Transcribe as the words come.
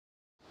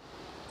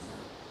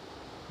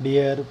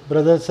Dear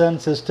brothers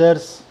and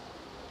sisters,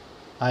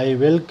 I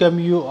welcome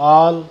you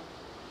all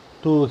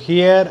to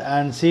hear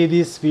and see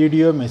this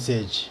video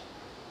message.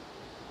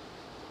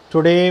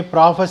 Today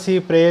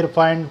prophecy prayer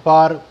point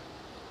for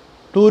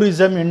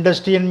tourism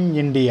industry in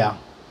India.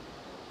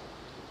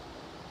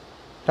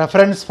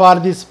 Reference for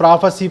this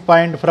prophecy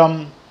point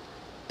from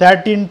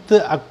 13th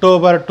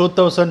October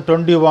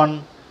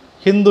 2021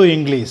 Hindu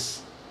English.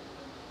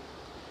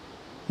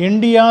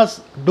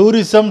 India's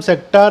tourism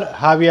sector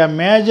have a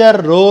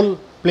major role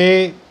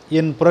play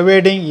in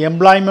providing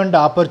employment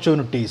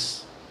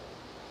opportunities.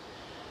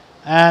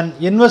 An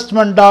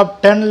investment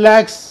of 10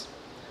 lakhs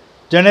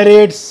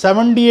generates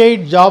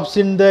 78 jobs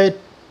in the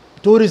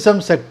tourism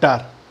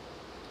sector,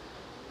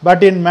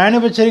 but in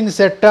manufacturing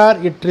sector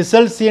it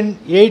results in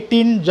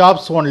 18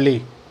 jobs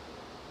only.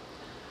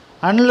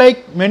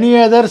 Unlike many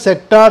other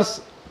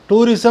sectors,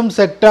 tourism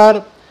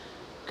sector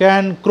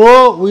can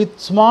grow with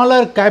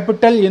smaller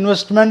capital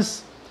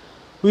investments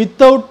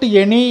without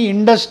any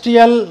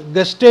industrial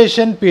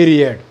gestation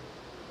period.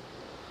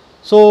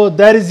 So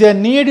there is a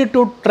need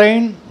to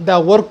train the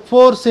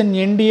workforce in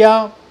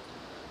India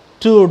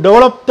to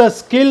develop the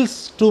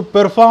skills to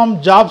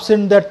perform jobs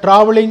in the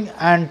travelling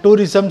and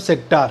tourism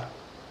sector.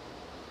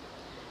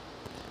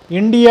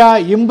 India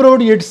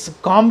improved its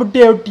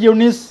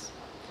competitiveness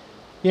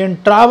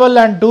in travel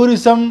and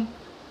tourism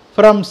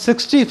from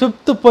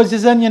 65th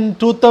position in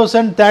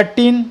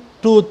 2013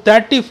 to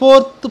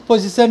 34th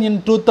position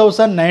in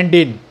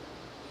 2019.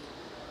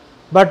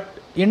 But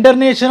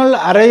international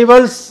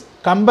arrivals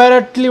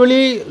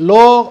comparatively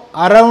low,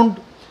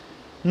 around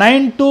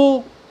 9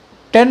 to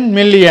 10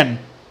 million.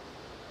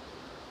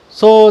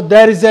 So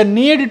there is a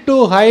need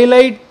to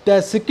highlight the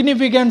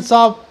significance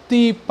of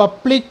the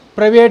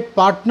public-private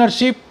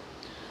partnership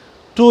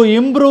to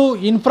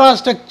improve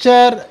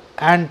infrastructure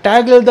and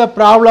tackle the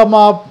problem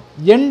of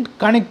end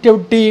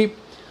connectivity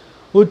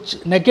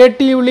which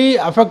negatively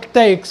affect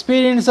the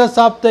experiences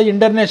of the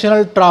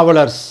international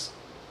travelers.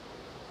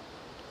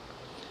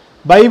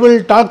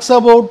 Bible talks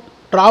about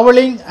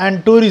traveling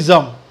and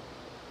tourism.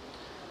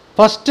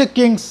 1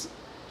 Kings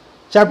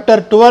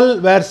chapter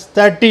 12 verse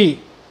 30.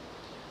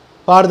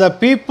 For the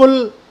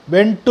people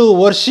went to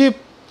worship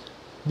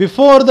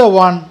before the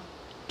one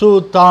to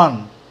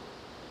Than.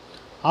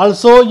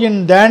 Also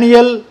in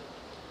Daniel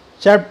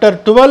chapter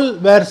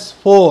 12 verse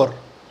 4.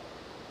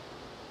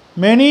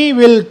 Many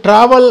will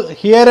travel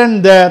here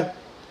and there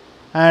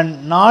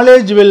and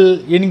knowledge will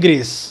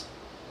increase.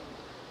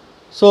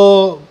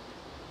 So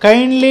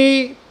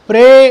kindly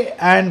pray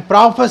and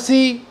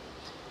prophecy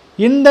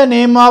in the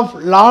name of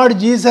Lord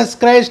Jesus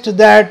Christ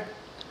that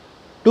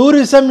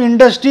tourism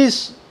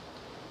industries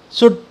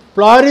should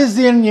flourish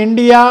in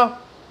India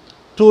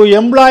to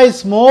employ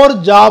more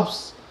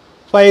jobs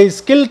by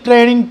skill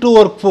training to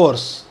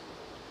workforce,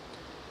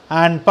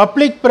 and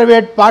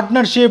public-private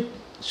partnership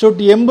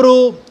should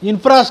improve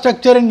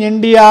infrastructure in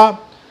India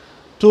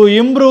to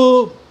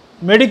improve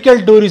medical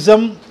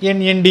tourism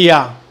in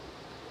India.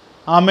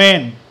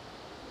 Amen.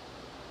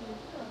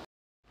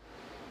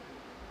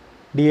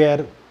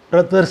 Dear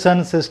brothers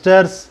and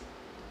sisters,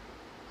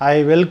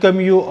 I welcome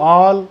you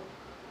all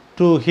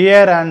to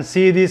hear and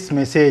see this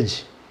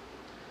message.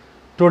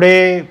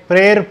 Today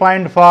prayer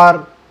point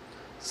for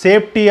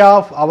safety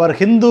of our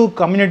Hindu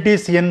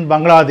communities in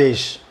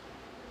Bangladesh.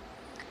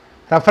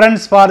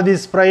 Reference for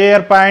this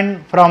prayer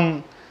point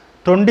from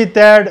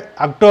 23rd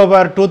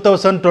October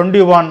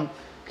 2021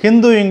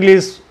 Hindu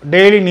English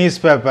daily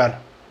newspaper.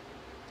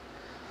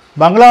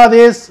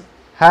 Bangladesh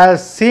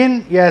has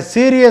seen a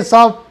series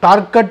of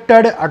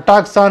targeted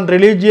attacks on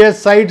religious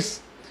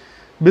sites,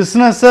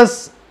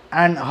 businesses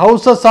and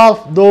houses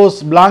of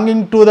those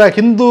belonging to the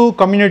Hindu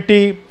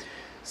community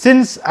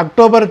since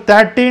October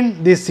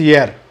 13 this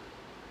year.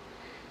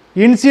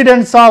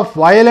 Incidents of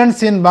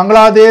violence in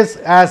Bangladesh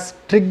has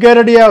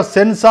triggered a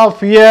sense of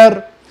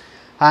fear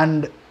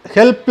and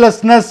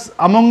helplessness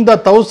among the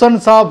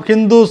thousands of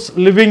Hindus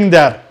living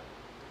there.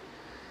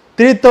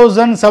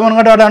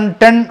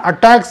 3,710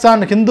 attacks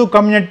on Hindu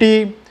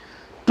community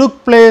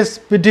took place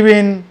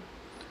between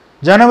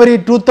January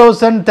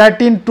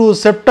 2013 to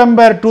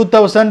September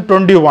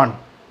 2021.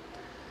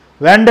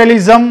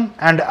 Vandalism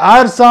and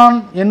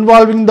arson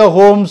involving the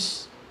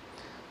homes,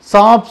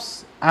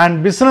 shops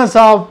and business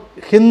of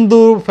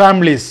Hindu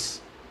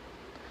families.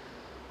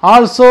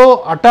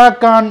 Also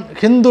attack on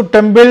Hindu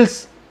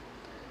temples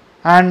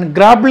and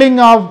grabbing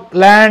of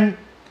land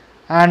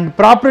and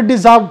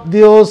properties of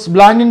those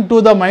belonging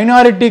to the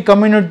minority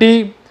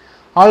community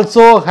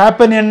also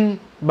happen in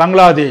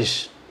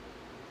Bangladesh.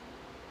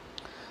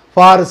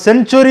 For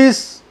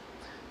centuries,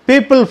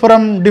 people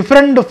from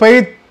different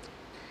faith,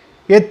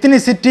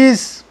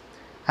 ethnicities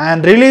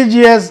and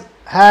religions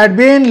had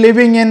been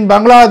living in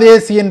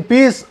Bangladesh in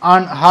peace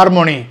and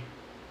harmony.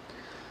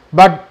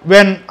 But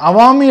when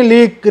Awami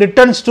League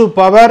returns to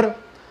power,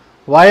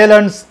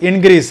 violence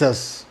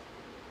increases.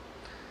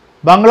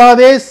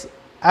 Bangladesh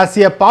has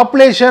a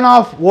population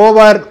of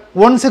over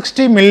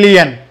 160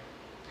 million.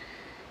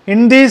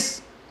 In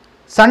this,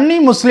 Sunni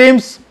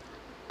Muslims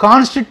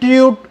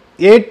constitute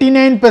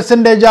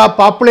 89% of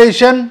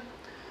population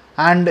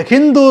and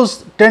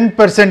Hindus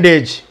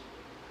 10%.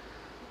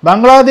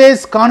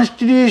 Bangladesh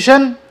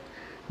constitution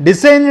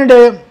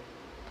designates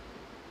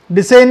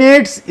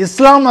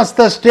Islam as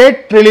the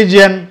state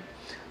religion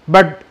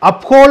but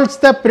upholds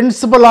the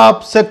principle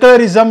of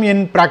secularism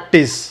in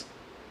practice.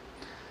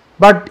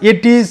 But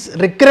it is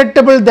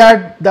regrettable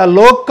that the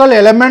local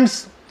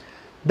elements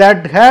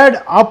that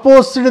had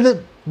opposed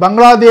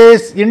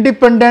Bangladesh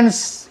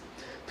independence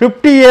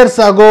 50 years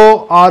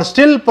ago are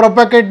still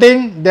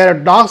propagating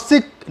their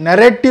toxic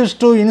narratives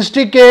to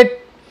instigate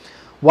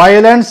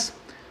violence,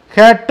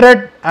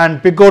 hatred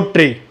and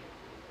bigotry.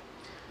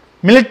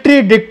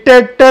 Military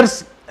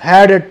dictators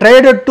had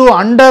tried to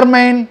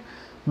undermine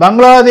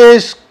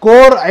Bangladesh's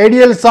core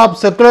ideals of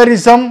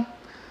secularism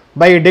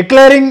by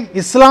declaring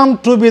Islam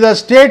to be the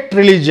state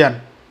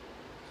religion.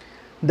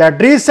 The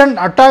recent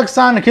attacks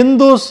on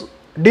Hindus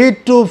due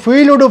to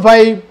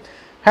fluidify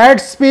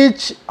hate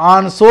speech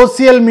on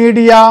social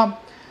media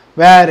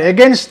were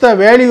against the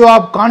value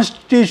of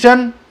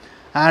constitution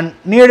and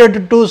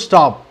needed to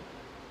stop.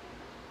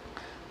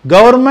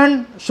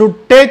 Government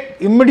should take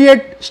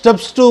immediate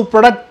steps to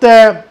protect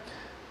the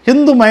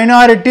Hindu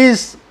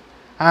minorities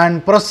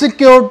and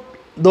prosecute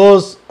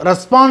those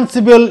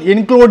responsible,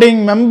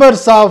 including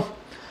members of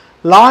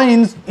law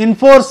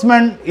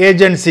enforcement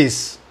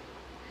agencies.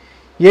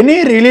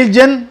 Any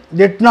religion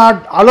did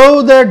not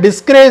allow the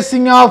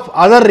disgracing of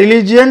other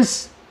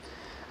religions,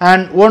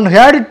 and one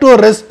had to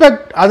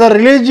respect other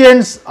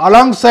religions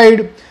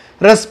alongside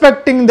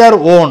respecting their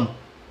own.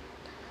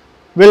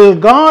 Will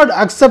God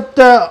accept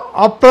the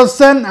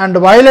oppression and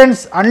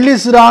violence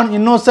unleashed on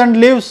innocent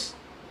lives?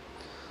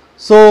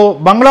 So,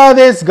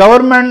 Bangladesh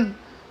government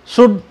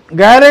should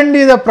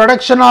guarantee the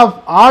protection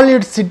of all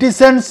its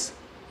citizens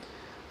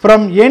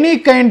from any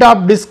kind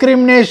of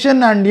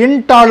discrimination and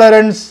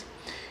intolerance,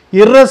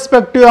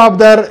 irrespective of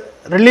their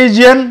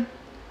religion,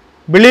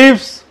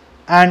 beliefs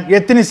and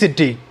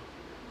ethnicity.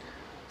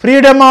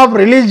 Freedom of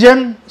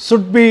religion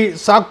should be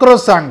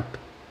sacrosanct.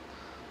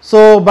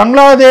 So,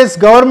 Bangladesh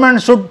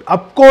government should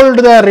uphold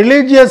the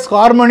religious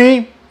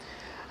harmony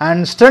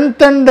and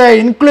strengthen the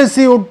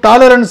inclusive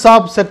tolerance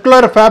of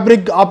secular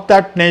fabric of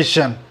that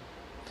nation.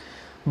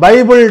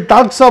 Bible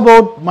talks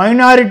about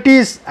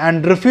minorities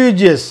and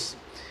refugees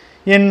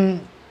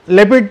in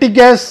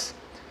Leviticus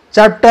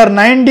chapter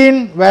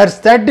 19 verse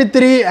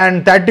 33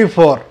 and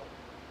 34.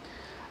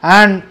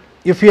 And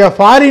if a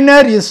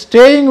foreigner is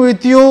staying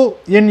with you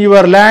in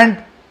your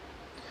land,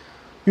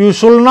 you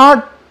should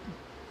not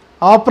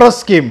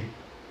oppress him.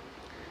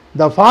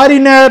 The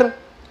foreigner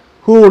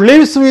who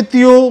lives with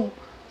you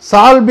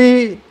shall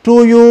be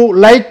to you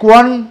like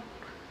one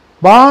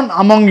born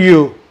among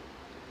you,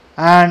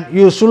 and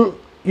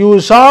you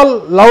shall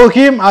love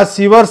him as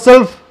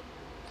yourself.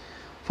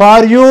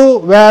 For you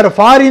were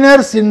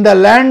foreigners in the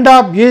land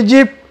of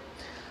Egypt.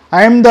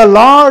 I am the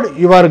Lord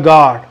your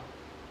God.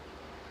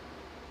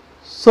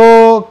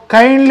 So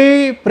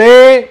kindly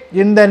pray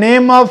in the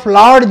name of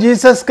Lord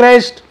Jesus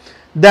Christ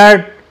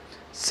that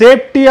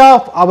safety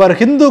of our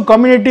Hindu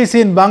communities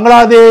in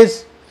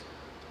Bangladesh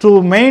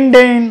to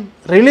maintain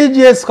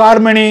religious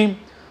harmony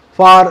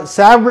for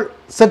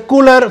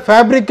secular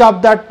fabric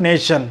of that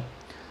nation.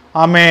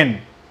 Amen.